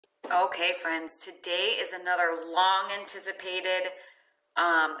Okay, friends, today is another long anticipated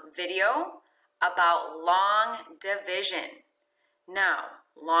video about long division. Now,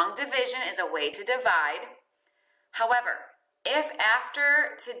 long division is a way to divide. However, if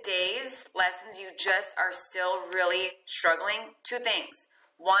after today's lessons you just are still really struggling, two things.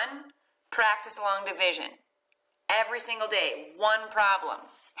 One, practice long division. Every single day, one problem.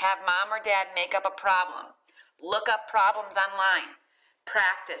 Have mom or dad make up a problem. Look up problems online.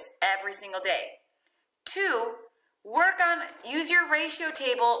 Practice every single day. Two, use your ratio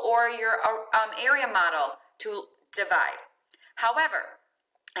table or your area model to divide. However,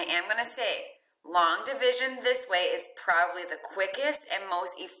 I am going to say long division this way is probably the quickest and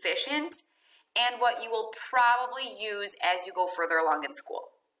most efficient and what you will probably use as you go further along in school.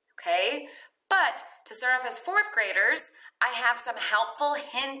 Okay? But to start off as fourth graders, I have some helpful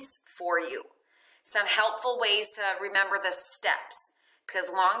hints for you. Some helpful ways to remember the steps. Because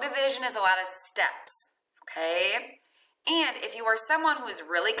long division is a lot of steps, okay? And if you are someone who is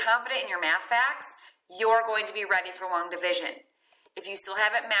really confident in your math facts, you're going to be ready for long division. If you still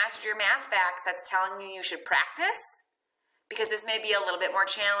haven't mastered your math facts, that's telling you you should practice, because this may be a little bit more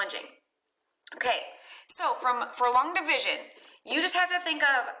challenging. Okay, so for long division, you just have to think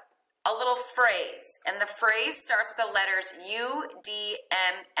of a little phrase, and the phrase starts with the letters U, D,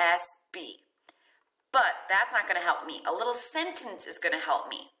 M, S, B. But that's not going to help me. A little sentence is going to help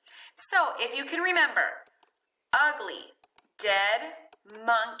me. So if you can remember, ugly, dead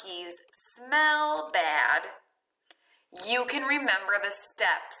monkeys smell bad, you can remember the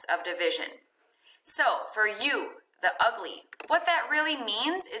steps of division. So for you, the ugly, what that really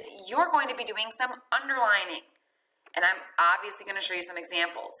means is you're going to be doing some underlining. And I'm obviously going to show you some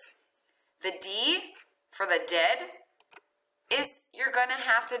examples. The D for the dead is you're going to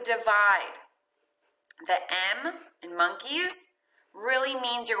have to divide. The M in monkeys really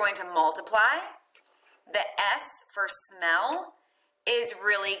means you're going to multiply. The S for smell is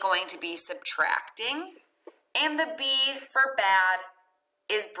really going to be subtracting. And the B for bad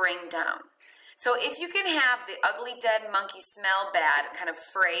is bring down. So if you can have the ugly dead monkey smell bad kind of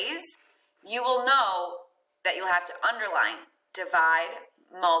phrase, you will know that you'll have to underline, divide,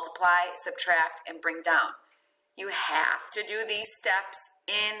 multiply, subtract, and bring down. You have to do these steps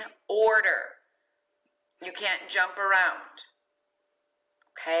in order. You can't jump around,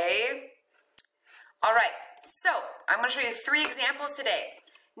 okay? All right, so I'm going to show you 3 examples today.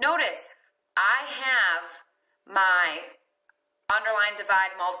 Notice I have my underline,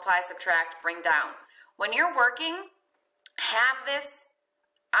 divide, multiply, subtract, bring down. When you're working, have this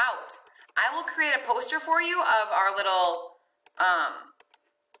out. I will create a poster for you of our little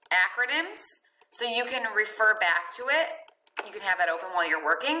acronyms so you can refer back to it. You can have that open while you're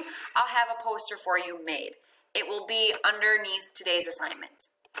working. I'll have a poster for you made. It will be underneath today's assignment.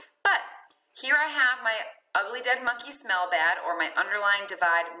 But here I have my ugly dead monkey smell bad, or my underline,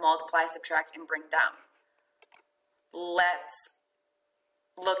 divide, multiply, subtract, and bring down. Let's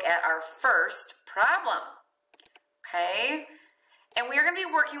look at our first problem. Okay? And we are going to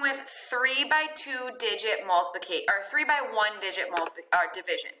be working with 3 by 2 digit multiplication, or 3 by 1 digit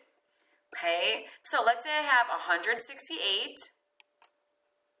division. Okay, so let's say I have 168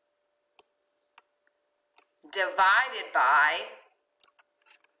 divided by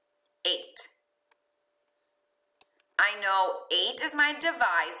 8. I know 8 is my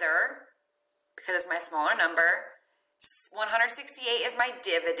divisor because it's my smaller number. 168 is my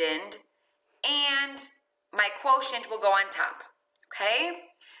dividend, and my quotient will go on top.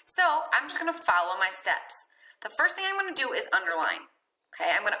 Okay, so I'm just going to follow my steps. The first thing I'm going to do is underline. Okay,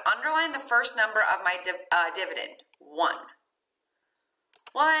 I'm going to underline the first number of my dividend, 1.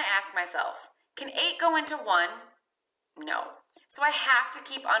 Well, I ask myself, can 8 go into 1? No. So I have to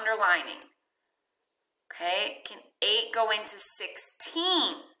keep underlining. Okay, can 8 go into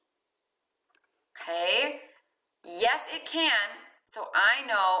 16? Okay, yes it can, so I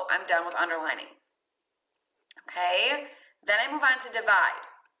know I'm done with underlining. Okay, then I move on to divide.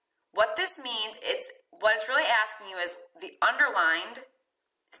 What this means is, what it's really asking you is the underlined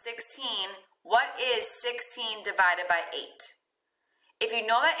 16, what is 16 divided by 8? If you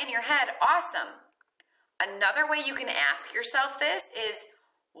know that in your head, awesome. Another way you can ask yourself this is,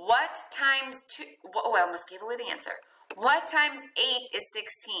 what times 2, oh, I almost gave away the answer. What times 8 is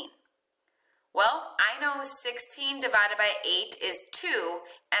 16? Well, I know 16 divided by 8 is 2,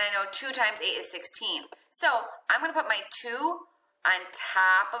 and I know 2 times 8 is 16. So I'm going to put my 2 on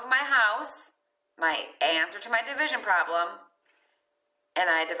top of my house, my answer to my division problem, and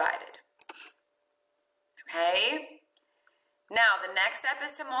I divided. Okay? Now, the next step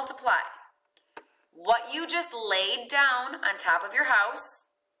is to multiply. What you just laid down on top of your house,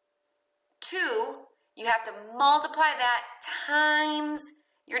 2, you have to multiply that times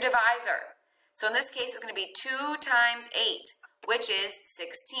your divisor. So in this case, it's going to be 2 times 8, which is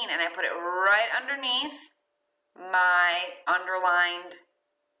 16. And I put it right underneath my underlined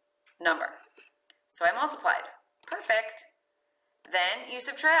number. So I multiplied. Perfect. Then you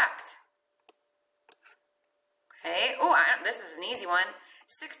subtract. Okay. Oh, this is an easy one.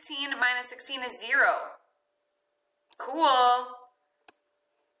 16 minus 16 is 0. Cool.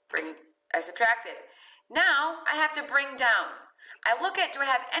 I subtracted. Now I have to bring down. I look at, do I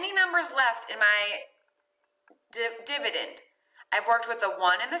have any numbers left in my dividend? I've worked with the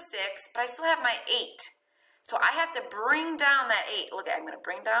 1 and the 6, but I still have my 8. So I have to bring down that 8. Look, I'm going to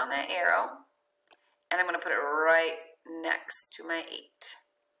bring down that arrow, and I'm going to put it right next to my 8.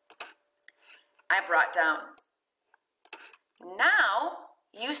 I brought down. Now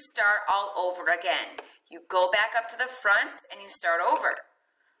you start all over again. You go back up to the front and you start over.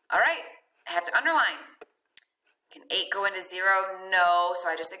 All right, I have to underline. Can 8 go into 0? No, so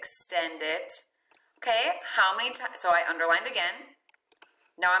I just extend it. Okay, how many times? So I underlined again.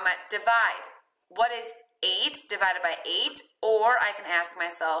 Now I'm at divide. What is 8 divided by 8? Or I can ask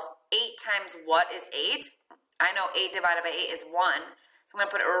myself, 8 times what is 8? I know 8 divided by 8 is 1. So I'm going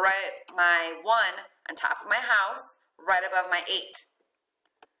to put it right, my 1 on top of my house, right above my 8.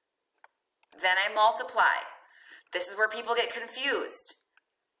 Then I multiply. This is where people get confused.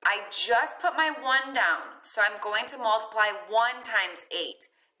 I just put my 1 down, so I'm going to multiply 1 times 8,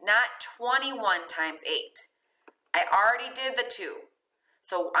 not 21 times 8. I already did the 2.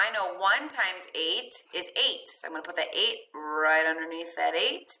 So I know 1 times 8 is 8. So I'm going to put that 8 right underneath that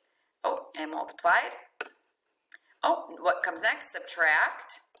 8. Oh, I multiplied. Oh, what comes next?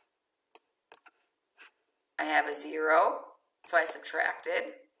 Subtract. I have a 0, so I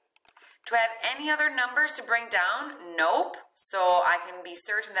subtracted. Do I have any other numbers to bring down? Nope. So I can be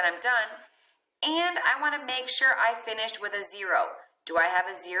certain that I'm done. And I want to make sure I finished with a 0. Do I have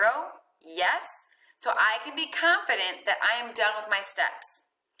a 0? Yes. So I can be confident that I am done with my steps.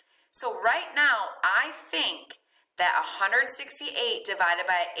 So right now, I think that 168 divided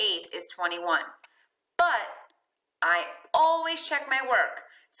by 8 is 21. But I always check my work.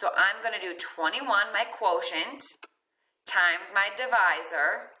 So I'm going to do 21, my quotient, times my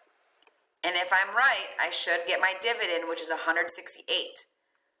divisor. And if I'm right, I should get my dividend, which is 168.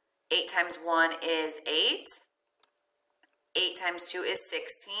 8 times 1 is 8. 8 times 2 is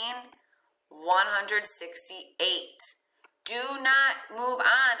 16. 168. Do not move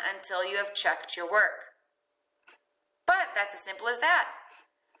on until you have checked your work. But that's as simple as that.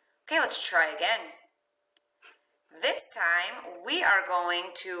 Okay, let's try again. This time, we are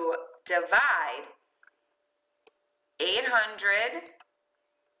going to divide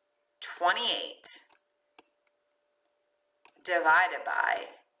 828 divided by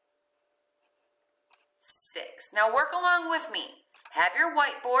 6. Now work along with me. Have your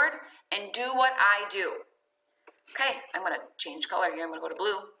whiteboard and do what I do. Okay, I'm going to change color here. I'm going to go to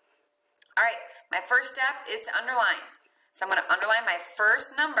blue. All right, my first step is to underline. So I'm going to underline my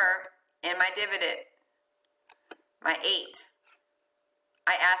first number in my dividend, my 8.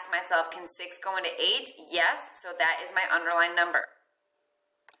 I ask myself, can 6 go into 8? Yes, so that is my underlined number.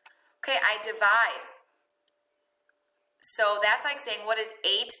 Okay, I divide. So that's like saying, what is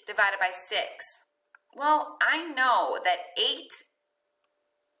 8 divided by 6? Well, I know that 8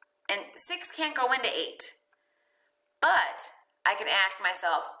 and 6 can't go into 8. But I can ask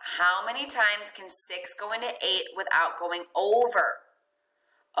myself, how many times can 6 go into 8 without going over?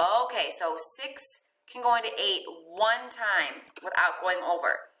 Okay, so 6 can go into 8 one time without going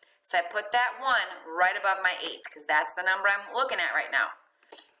over. So I put that 1 right above my 8 because that's the number I'm looking at right now.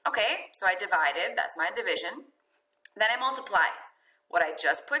 Okay, so I divided, that's my division. Then I multiply. What I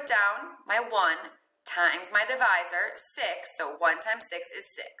just put down, my 1 times my divisor, 6, so 1 times 6 is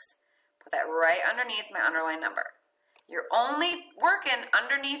 6. Put that right underneath my underlined number. You're only working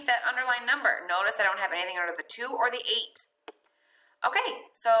underneath that underlined number. Notice I don't have anything under the 2 or the 8. Okay,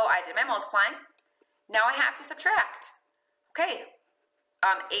 so I did my multiplying. Now I have to subtract. Okay,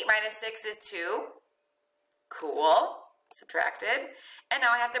 8 minus 6 is 2. Cool. Subtracted. And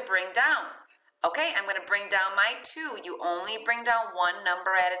now I have to bring down. Okay, I'm going to bring down my 2. You only bring down one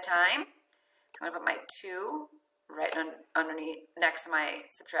number at a time. So I'm going to put my 2 right underneath, next to my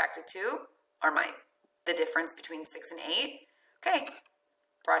subtracted 2, or the difference between 6 and 8. Okay,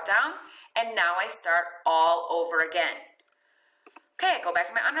 brought down. And now I start all over again. Okay, I go back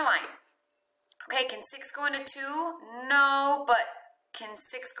to my underline. Okay, can 6 go into 2? No, but can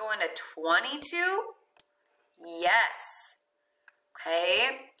 6 go into 22? Yes.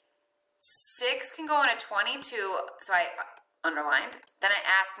 Okay. 6 can go into 22, so I underlined. Then I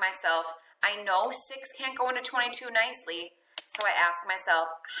ask myself, I know 6 can't go into 22 nicely, so I ask myself,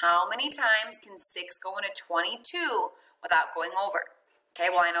 how many times can 6 go into 22 without going over? Okay,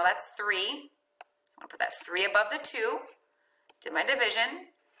 well, I know that's 3. So I'm going to put that 3 above the 2. Did my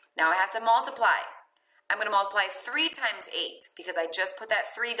division. Now I have to multiply. I'm going to multiply 3 times 8 because I just put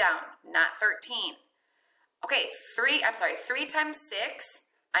that 3 down, not 13. Okay, 3 times 6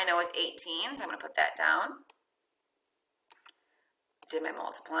 I know is 18, so I'm going to put that down. Did my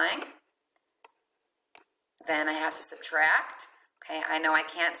multiplying. Then I have to subtract. Okay, I know I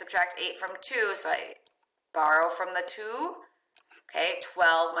can't subtract 8 from 2, so I borrow from the 2. Okay,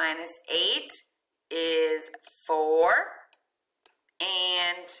 12 minus 8 is 4.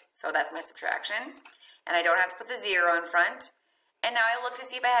 And so that's my subtraction. And I don't have to put the 0 in front. And now I look to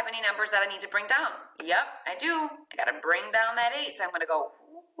see if I have any numbers that I need to bring down. Yep, I do. I got to bring down that 8. So I'm going to go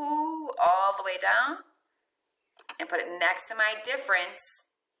all the way down and put it next to my difference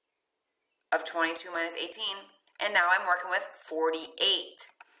of 22 minus 18. And now I'm working with 48.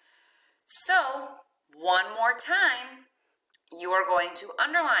 So one more time, you are going to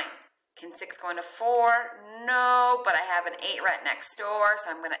underline. Can 6 go into 4? No, but I have an 8 right next door, so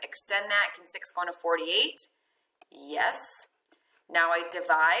I'm going to extend that. Can 6 go into 48? Yes. Now I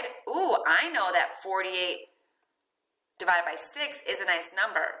divide. Ooh, I know that 48 divided by 6 is a nice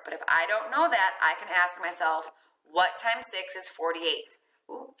number, but if I don't know that, I can ask myself, what times 6 is 48?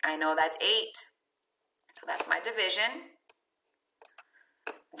 Ooh, I know that's 8. So that's my division.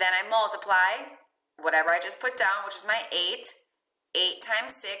 Then I multiply whatever I just put down, which is my 8. 8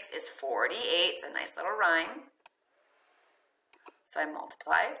 times 6 is 48. It's a nice little rhyme. So I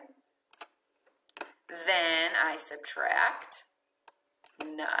multiplied. Then I subtract.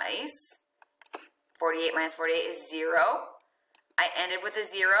 Nice. 48 minus 48 is 0. I ended with a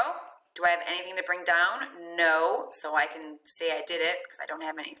 0. Do I have anything to bring down? No. So I can say I did it because I don't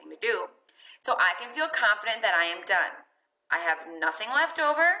have anything to do. So I can feel confident that I am done. I have nothing left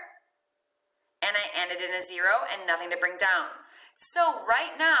over, and I ended in a 0 and nothing to bring down. So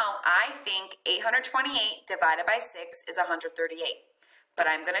right now, I think 828 divided by 6 is 138. But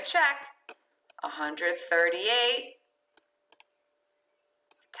I'm going to check. 138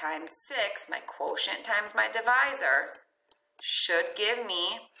 times 6, my quotient times my divisor, should give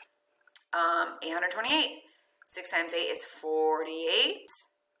me 828. 6 times 8 is 48.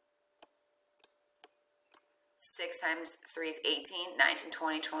 6 times 3 is 18, 19,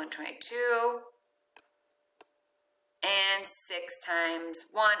 20, 21, 22. And 6 times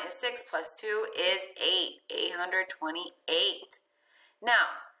 1 is 6 plus 2 is 8, 828. Now,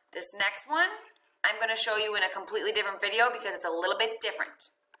 this next one, I'm going to show you in a completely different video because it's a little bit different.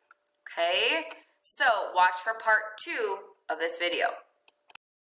 Okay? So, watch for part 2 of this video.